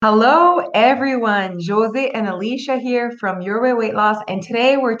Hello, everyone. Jose and Alicia here from Your Way Weight Loss, and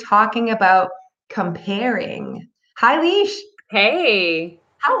today we're talking about comparing. Hi, Leash. Hey,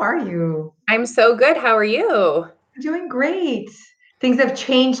 How are you? I'm so good. How are you? Doing great. Things have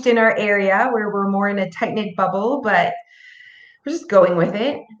changed in our area where we're more in a tight-knit bubble, but we're just going with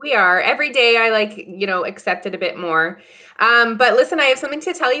it. We are. Every day I accept it a bit more. But listen, I have something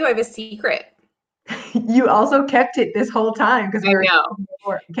to tell you. I have a secret. You also kept it this whole time because I we were know. talking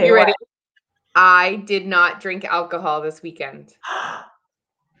before. Okay, You what? ready? I did not drink alcohol this weekend.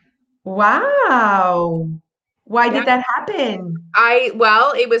 Wow. Why Yeah. did that happen?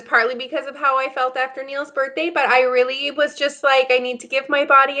 Well, it was partly because of how I felt after Neil's birthday, but I really was just like, I need to give my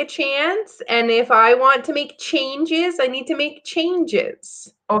body a chance. And if I want to make changes, I need to make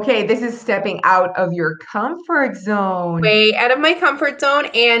changes. Okay, this is stepping out of your comfort zone. Way out of my comfort zone.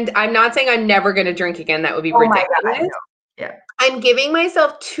 And I'm not saying I'm never going to drink again. That would be Oh my God, I ridiculous. know. Yeah. I'm giving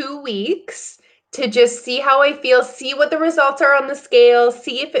myself 2 weeks to just see how I feel, see what the results are on the scale,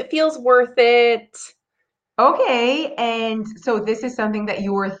 see if it feels worth it. Okay, and so this is something that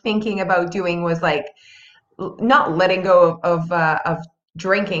you were thinking about doing was like not letting go of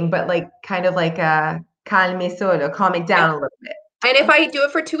drinking, but like kind of like calme solo, calm it Yep. down a little bit. And if I do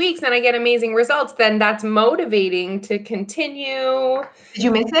it for 2 weeks and I get amazing results, then that's motivating to continue. Did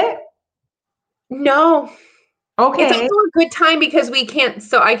you miss it? No, it's Okay, also a good time because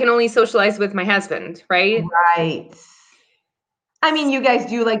I can only socialize with my husband, right? right. I mean, you guys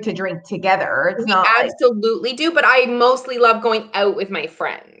do like to drink together. It's We not like absolutely do, but I mostly love going out with my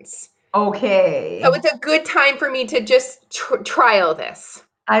friends. So okay. it's a good time for me to just trial this.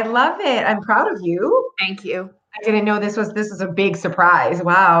 I love it. I'm proud of you. Thank you. I didn't know this was a big surprise.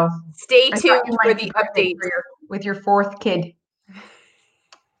 Wow. Stay I thought tuned you for might be the pregnant update. for your with your fourth kid.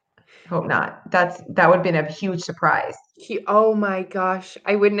 Hope not. That would have been a huge surprise. Oh my gosh.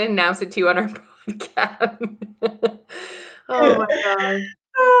 I wouldn't announce it to you on our podcast. Oh my God.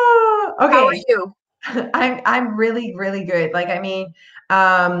 How are Okay, you? I'm really good. Like I mean,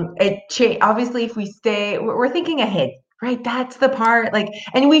 obviously if we stay, we're thinking ahead, right? That's the part. Like,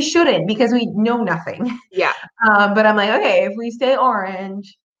 and we shouldn't because we know nothing. Yeah. But I'm like, okay, if we stay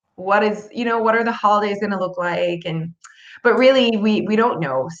orange, what are the holidays going to look like? And but really, we don't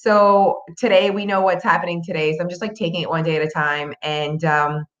know. So today we know what's happening today. So I'm just like taking it one day at a time, and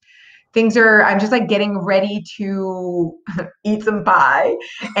I'm just like getting ready to eat some pie,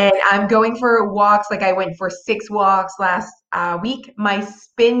 and I'm going for walks. Like I went for 6 walks last week. My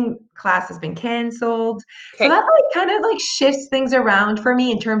spin class has been canceled, so Okay. that like kind of like shifts things around for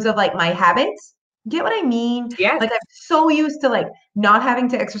me in terms of like my habits. Get what I mean? Yes. Like I'm so used to like not having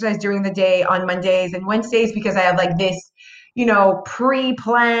to exercise during the day on Mondays and Wednesdays because I have like this,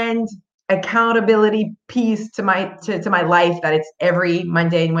 pre-planned accountability piece to my life that it's every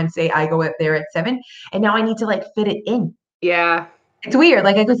Monday and Wednesday I go up there at 7, and now I need to like fit it in. Yeah. It's weird.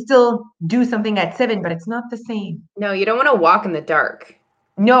 Like I could still do something at 7, but it's not the same. No, you don't want to walk in the dark.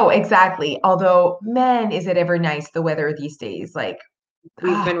 No, exactly. Although, man, is it ever nice the weather these days. Like,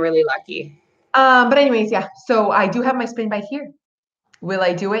 We've ah. been really lucky. But anyways, yeah. So I do have my spin bike here. Will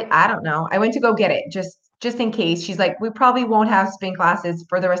I do it? I don't know. I went to go get it just in case. She's like, we probably won't have spin classes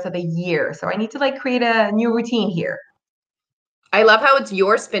for the rest of the year. So I need to like create a new routine here. I love how it's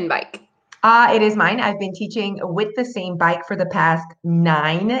your spin bike. It is mine. I've been teaching with the same bike for the past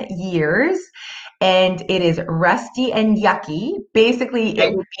 9 years, and it is rusty and yucky. Basically, it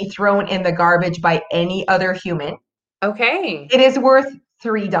Okay. would be thrown in the garbage by any other human. Okay. It is worth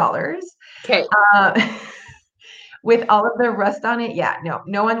 $3. Okay. Uh, with all of the rust on it, yeah,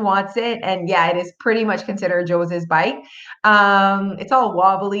 no one wants it, and yeah, it is pretty much considered Jose's bike. It's all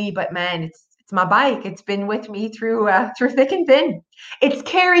wobbly, but man, it's my bike. It's been with me through thick and thin. It's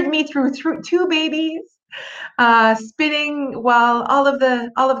carried me through two babies, spinning while all of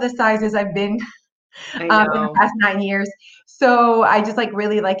the sizes I've been I in the know. past 9 years. So I just like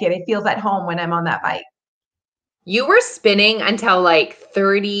really like it. It feels at home when I'm on that bike. You were spinning until like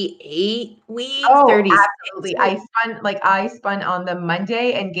 38 weeks, Oh, 36 absolutely. weeks. I spun on the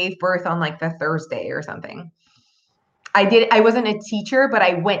Monday and gave birth on like the Thursday or something. I wasn't a teacher, but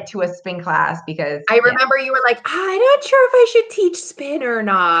I went to a spin class because I yeah. remember you were like, I'm not sure if I should teach spin or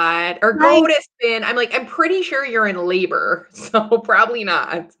not, or Right. go to spin. I'm like, I'm pretty sure you're in labor, so probably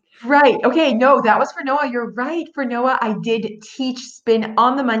not. Right. Okay. No, that was for Noah. You're right. For Noah, I did teach spin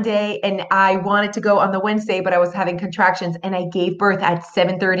on the Monday and I wanted to go on the Wednesday, but I was having contractions and I gave birth at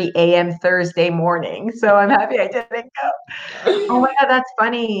 7:30 a.m. Thursday morning. So I'm happy I didn't go. Oh my God, that's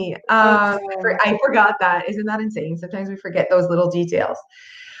funny. Oh, I forgot that. Isn't that insane? Sometimes we forget those little details.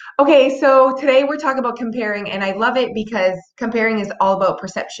 Okay, so today we're talking about comparing, and I love it because comparing is all about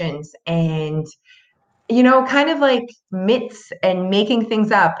perceptions and, kind of like myths and making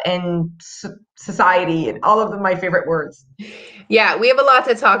things up and society and all of them, my favorite words. Yeah, we have a lot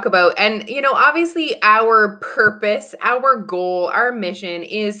to talk about. And, obviously, our purpose, our goal, our mission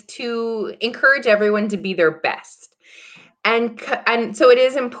is to encourage everyone to be their best. And so it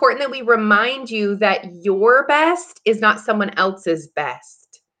is important that we remind you that your best is not someone else's best.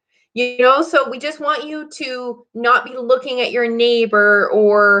 So we just want you to not be looking at your neighbor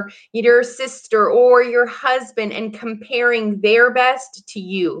or your sister or your husband and comparing their best to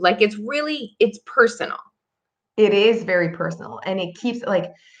you. Like it's personal. It is very personal and it keeps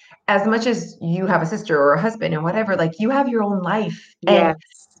like as much as you have a sister or a husband and whatever, like you have your own life and Yes.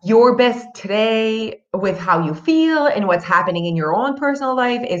 your best today with how you feel and what's happening in your own personal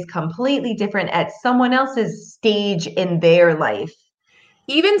life is completely different at someone else's stage in their life.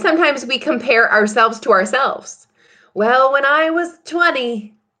 Even sometimes we compare ourselves to ourselves. Well, when I was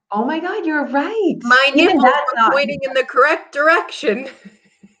 20, Oh my God, you're right. my Even nipples that's were not. pointing in the correct direction.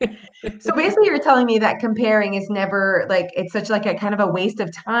 So basically, you're telling me that comparing is never like it's such like a kind of a waste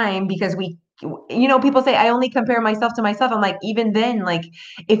of time because people say I only compare myself to myself. I'm like, even then, like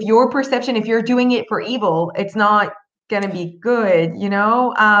if your perception, if you're doing it for evil, it's not gonna be good.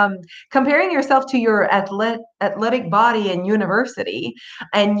 Comparing yourself to your athletic body in university,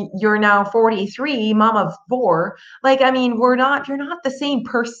 and you're now 43, mom of four. Like, I mean, you're not the same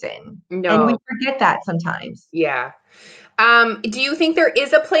person, and we No. forget that sometimes. Yeah. Do you think there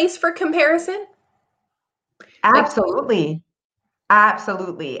is a place for comparison? Like, Absolutely.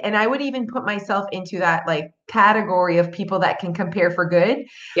 Absolutely. And I would even put myself into that like category of people that can compare for good.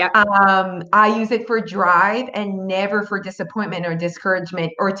 yeah, I use it for drive and never for disappointment or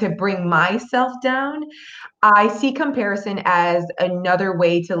discouragement or to bring myself down. I see comparison as another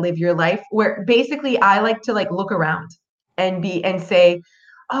way to live your life where basically I like to like look around and say,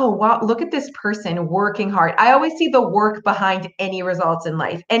 oh wow, look at this person working hard. I always see the work behind any results in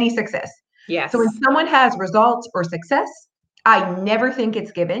life, any success. So when yes. someone has results or success, I never think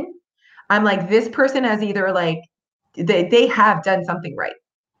it's given. I'm like, this person has either like they have done something right.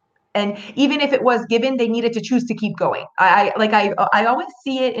 And even if it was given, they needed to choose to keep going. I always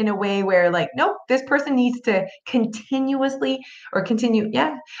see it in a way where like, nope, this person needs to continuously or continue,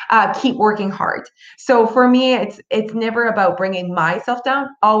 yeah, keep working hard. So for me, it's never about bringing myself down,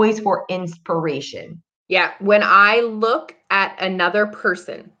 always for inspiration. Yeah, when I look at another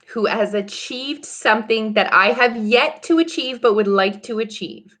person who has achieved something that I have yet to achieve but would like to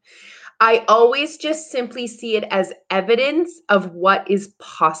achieve, I always just simply see it as evidence of what is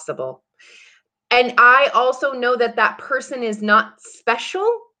possible. And I also know that that person is not special.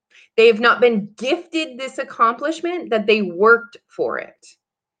 They have not been gifted this accomplishment, that they worked for it.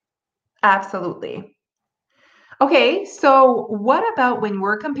 Absolutely. Okay, so what about when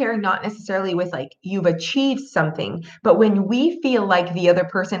we're comparing not necessarily with like you've achieved something, but when we feel like the other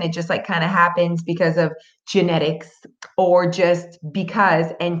person, it just like kind of happens because of genetics or just because,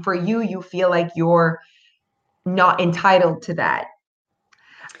 and for you, you feel like you're not entitled to that.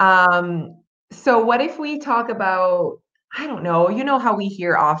 Um, so what if we talk about, I don't know, you know how we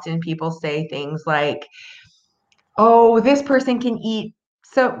hear often people say things like, oh, this person can eat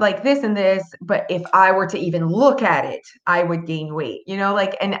so like this and this, but if I were to even look at it, I would gain weight,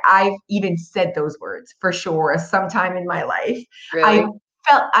 like, and I've even said those words for sure sometime in my life. I Really?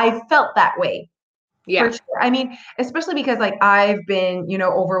 I felt that way for Yeah. sure. I mean, especially because like I've been,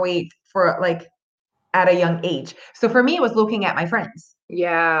 overweight for like at a young age. So for me, it was looking at my friends,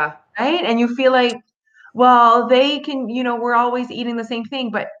 Yeah. right? And you feel like, well, they can, we're always eating the same thing,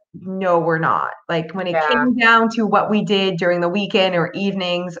 but no, we're not. Like when it Yeah. came down to what we did during the weekend or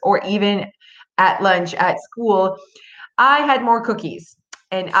evenings or even at lunch at school, I had more cookies.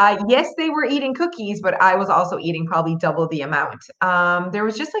 And yes, they were eating cookies, but I was also eating probably double the amount. There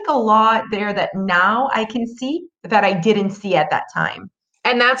was just like a lot there that now I can see that I didn't see at that time.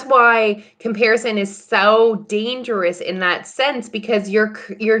 And that's why comparison is so dangerous in that sense, because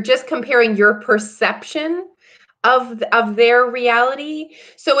you're just comparing your perception of their reality.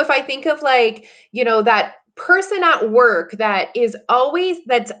 So if I think of like, that person at work that's always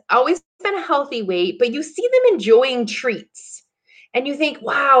been a healthy weight, but you see them enjoying treats. And you think,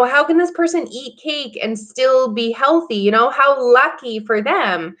 wow, how can this person eat cake and still be healthy? How lucky for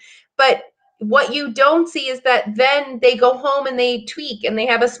them. But what you don't see is that then they go home and they tweak and they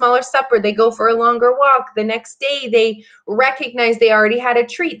have a smaller supper. They go for a longer walk. The next day, they recognize they already had a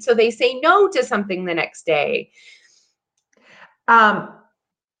treat. So they say no to something the next day. Um,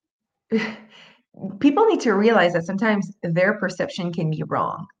 People need to realize that sometimes their perception can be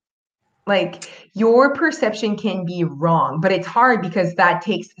wrong. Like your perception can be wrong, but it's hard because that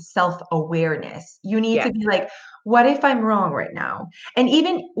takes self-awareness. You need to Yes. be like, what if I'm wrong right now? And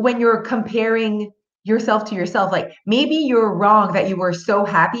even when you're comparing yourself to yourself, like maybe you're wrong that you were so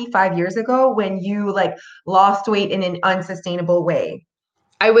happy 5 years ago when you like lost weight in an unsustainable way.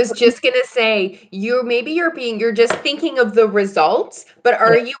 I was just gonna say, you're just thinking of the results, but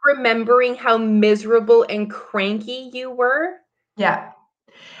are Yeah. you remembering how miserable and cranky you were? Yeah.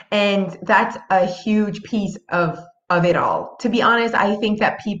 And that's a huge piece of it all. To be honest, I think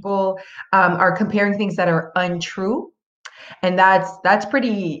that people are comparing things that are untrue, and that's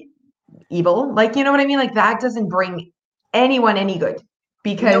pretty evil. Like, you know what I mean? Like that doesn't bring anyone any good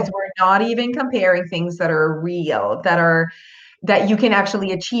because Nope. we're not even comparing things that are real, that you can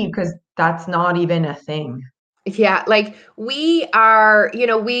actually achieve because that's not even a thing. Yeah, like we are,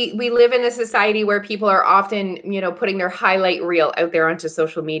 we live in a society where people are often, putting their highlight reel out there onto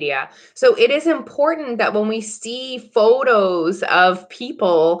social media. So it is important that when we see photos of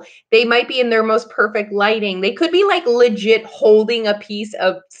people, they might be in their most perfect lighting. They could be like legit holding a piece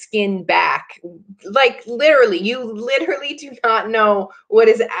of skin back. Like literally, you literally do not know what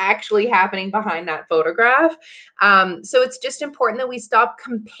is actually happening behind that photograph. So it's just important that we stop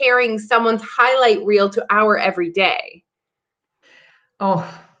comparing someone's highlight reel to our everyday.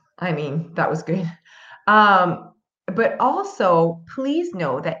 Oh, I mean, that was good. Um, but also, please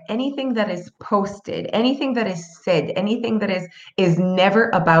know that anything that is posted, anything that is said, anything that is never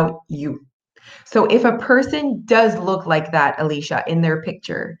about you. So if a person does look like that, Alicia, in their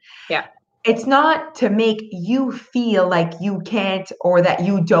picture, Yeah, it's not to make you feel like you can't or that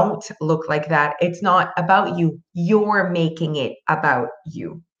you don't look like that. It's not about you. You're making it about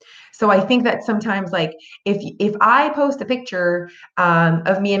you. So I think that sometimes, like, if I post a picture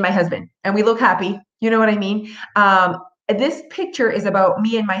of me and my husband and we look happy, you know what I mean? This picture is about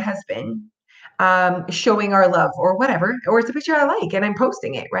me and my husband showing our love or whatever, or it's a picture I like and I'm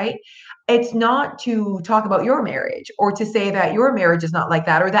posting it, right? It's not to talk about your marriage or to say that your marriage is not like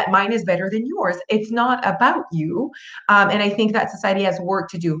that or that mine is better than yours. It's not about you. And I think that society has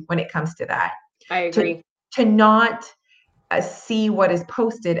work to do when it comes to that, I to, agree. to not see what is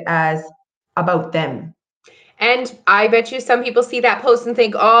posted as about them. And I bet you some people see that post and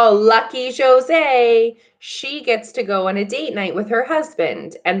think, oh, lucky Jose, she gets to go on a date night with her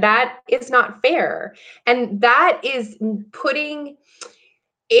husband. And that is not fair. And that is putting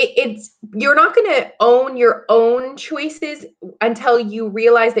it's you're not going to own your own choices until you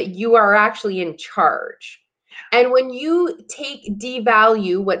realize that you are actually in charge. And when you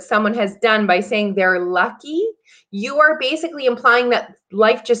devalue what someone has done by saying they're lucky, you are basically implying that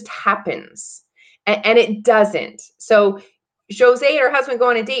life just happens, and it doesn't. So Jose and her husband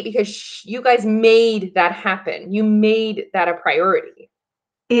go on a date because you guys made that happen. You made that a priority.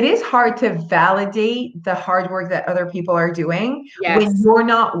 It is hard to validate the hard work that other people are doing when Yes. you're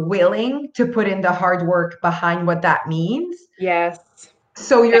not willing to put in the hard work behind what that means. Yes.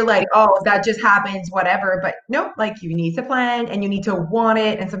 So you're like, oh, that Exactly. just happens, whatever. But nope, like you need to plan and you need to want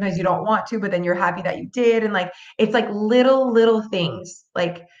it. And sometimes you don't want to, but then you're happy that you did. And like, it's like little things.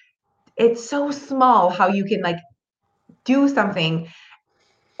 Like, it's so small how you can like do something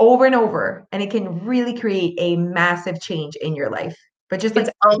over and over, and it can really create a massive change in your life. But just It's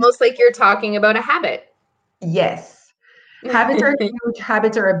like, almost like you're talking about a habit. yes, habits are huge.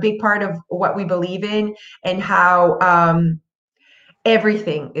 Habits are a big part of what we believe in and how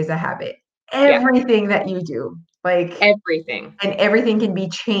everything is a habit. Yeah, Everything that you do, like, everything. and everything can be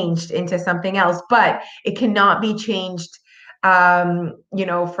changed into something else, but it cannot be changed from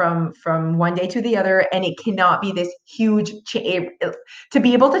one day to the other, and it cannot be this huge to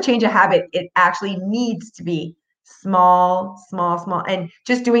be able to change a habit. It actually needs to be small, and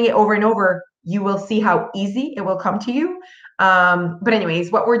just doing it over and over, you will see how easy it will come to you. But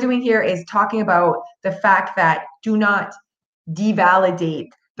anyways, what we're doing here is talking about the fact that do not devalidate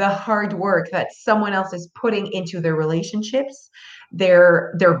the hard work that someone else is putting into their relationships,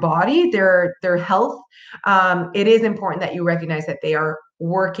 their body, their health. It is important that you recognize that they are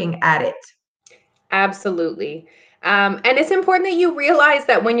working at it. Absolutely. And it's important that you realize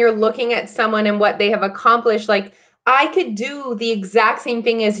that when you're looking at someone and what they have accomplished, like I could do the exact same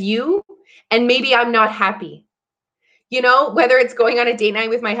thing as you, and maybe I'm not happy. Whether it's going on a date night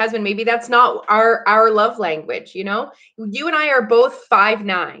with my husband, maybe that's not our love language. You and I are both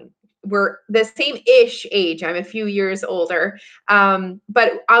 5'9". We're the same ish age. I'm a few years older.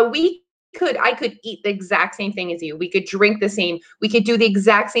 But I could eat the exact same thing as you. We could drink the same, we could do the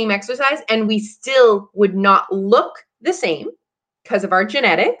exact same exercise, and we still would not look the same because of our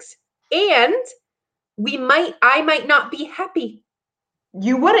genetics. And I might not be happy.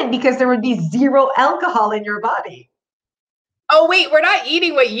 You wouldn't, because there would be zero alcohol in your body. Oh wait, we're not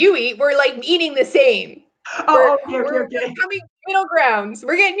eating what you eat. We're like eating the same. We're Oh, okay, okay, we're okay. coming middle grounds.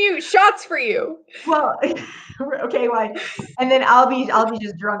 We're getting you shots for you. Well, okay, why? And then I'll be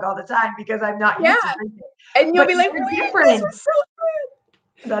just drunk all the time because I'm not Yeah. used to drinking. And you'll But be like, we're wait, this different. was so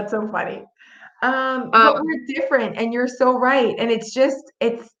That's so funny. good. But we're different, and you're so right. And it's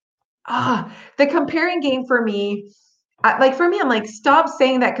the comparing game for me. Like for me, I'm like, stop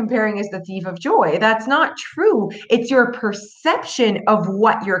saying that comparing is the thief of joy. That's not true. It's your perception of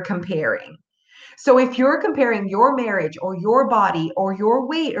what you're comparing. So if you're comparing your marriage or your body or your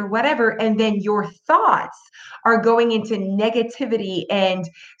weight or whatever, and then your thoughts are going into negativity and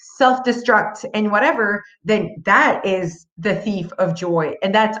self-destruct and whatever, then that is the thief of joy.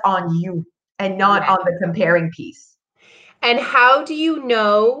 And that's on you and not Yeah. on the comparing piece. And how do you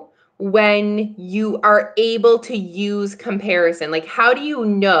know when you are able to use comparison? Like, how do you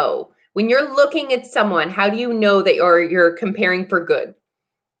know when you're looking at someone, how do you know that you're comparing for good?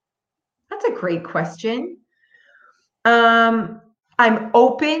 That's a great question. Um, I'm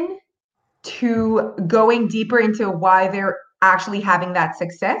open to going deeper into why they're actually having that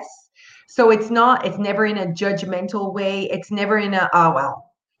success. So it's never in a judgmental way. It's never in a, oh,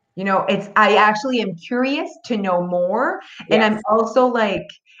 well, I actually am curious to know more. And I'm Yes. also like,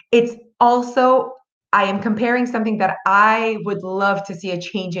 it's also, I am comparing something that I would love to see a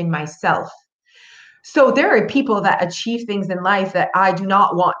change in myself. So there are people that achieve things in life that I do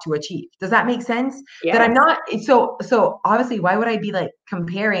not want to achieve. Does that make sense? That I'm Yes. not so obviously why would I be like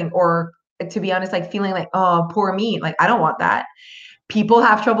comparing or to be honest, like feeling like, oh, poor me. Like I don't want that. People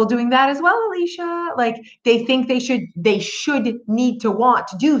have trouble doing that as well, Alicia. Like they think they should need to want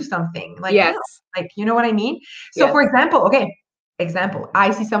to do something. Like, no, Yes. like you know what I mean? So Yes. for example, okay,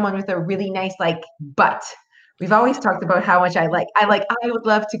 I see someone with a really nice like butt. We've always talked about how much I would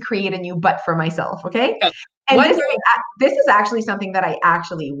love to create a new butt for myself, okay? Okay. And One thing, this is actually something that I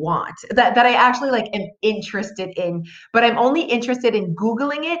actually want, that I actually like am interested in, but I'm only interested in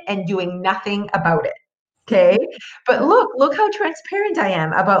Googling it and doing nothing about it. Okay. But look how transparent I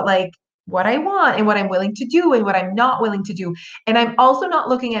am about like what I want and what I'm willing to do and what I'm not willing to do. And I'm also not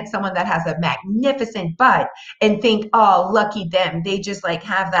looking at someone that has a magnificent butt and think, oh, lucky them. They just like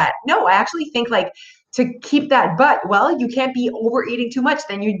have that. No, I actually think like to keep that butt, well, you can't be overeating too much.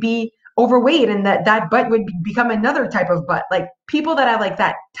 Then you'd be overweight and that butt would become another type of butt. Like people that have like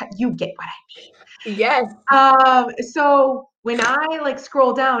that, you get what yes. so when I like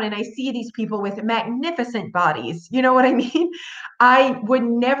scroll down and I see these people with magnificent bodies, you know what I mean? I would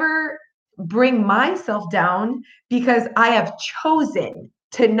never bring myself down because I have chosen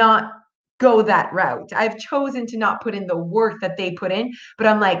to not go that route. I've chosen to not put in the work that they put in, but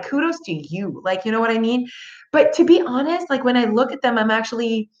I'm like, kudos to you. Like, you know what I mean? But to be honest, like when I look at them, I'm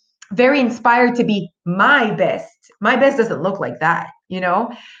actually very inspired to be my best. My best doesn't look like that, you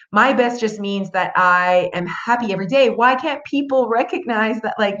know? My best just means that I am happy every day. Why can't people recognize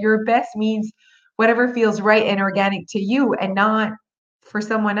that like your best means whatever feels right and organic to you and not for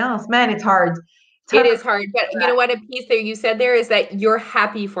someone else? Man, it's hard. It's It hard for is hard. But you know what? A piece there you said there is that you're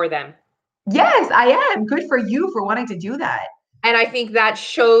happy for them. Yes, I am. Good for you for wanting to do that. And I think that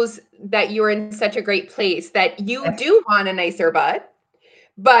shows that you're in such a great place that you Yes. do want a nicer butt,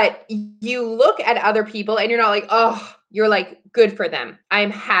 but you look at other people and you're not like, oh, you're like, good for them.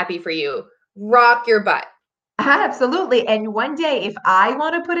 I'm happy for you. Rock your butt. Absolutely. And one day, if I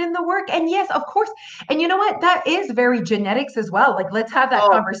want to put in the work, and yes, of course. And you know what? That is very genetics as well. Like, let's have that Oh,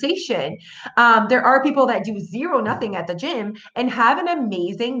 conversation. There are people that do zero, nothing at the gym and have an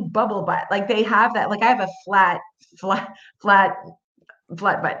amazing bubble butt. Like, they have that. Like, I have a flat, flat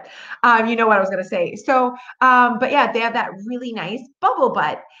flat butt. You know what I was gonna say. So, but yeah, they have that really nice bubble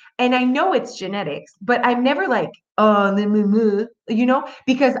butt, and I know it's genetics, but I'm never like, oh,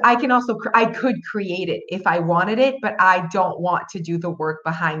 because I can also I could create it if I wanted it, but I don't want to do the work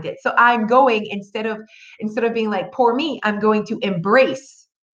behind it. So I'm going instead of being like, poor me, I'm going to embrace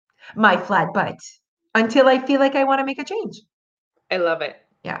my flat butt until I feel like I want to make a change. I love it.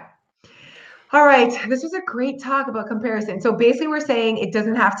 Yeah. All right, this was a great talk about comparison. So basically, we're saying it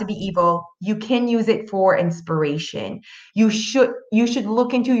doesn't have to be evil. You can use it for inspiration. You should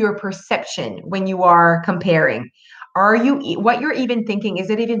look into your perception when you are comparing. Are you what you're even thinking? Is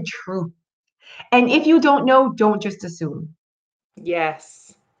it even true? And if you don't know, don't just assume.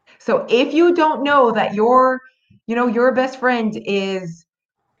 Yes. So if you don't know that your best friend is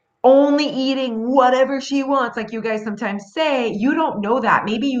only eating whatever she wants, like you guys sometimes say. You don't know that.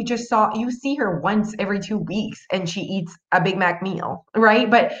 Maybe you see her once every 2 weeks and she eats a Big Mac meal, right?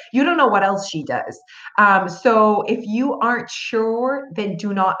 But you don't know what else she does. So if you aren't sure, then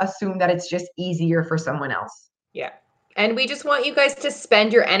do not assume that it's just easier for someone else. Yeah. And we just want you guys to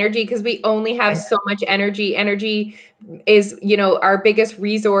spend your energy because we only have so much energy. Energy is, our biggest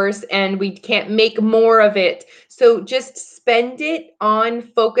resource and we can't make more of it. So just spend it on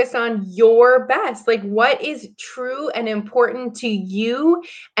focus on your best. Like what is true and important to you,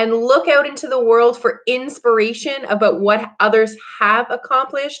 and look out into the world for inspiration about what others have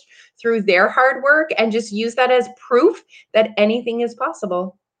accomplished through their hard work, and just use that as proof that anything is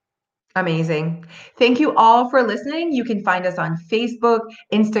possible. Amazing. Thank you all for listening. You can find us on Facebook,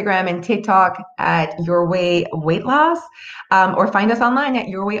 Instagram, and TikTok at Your Way Weight Loss, or find us online at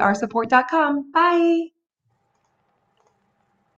yourwayrsupport.com. Bye.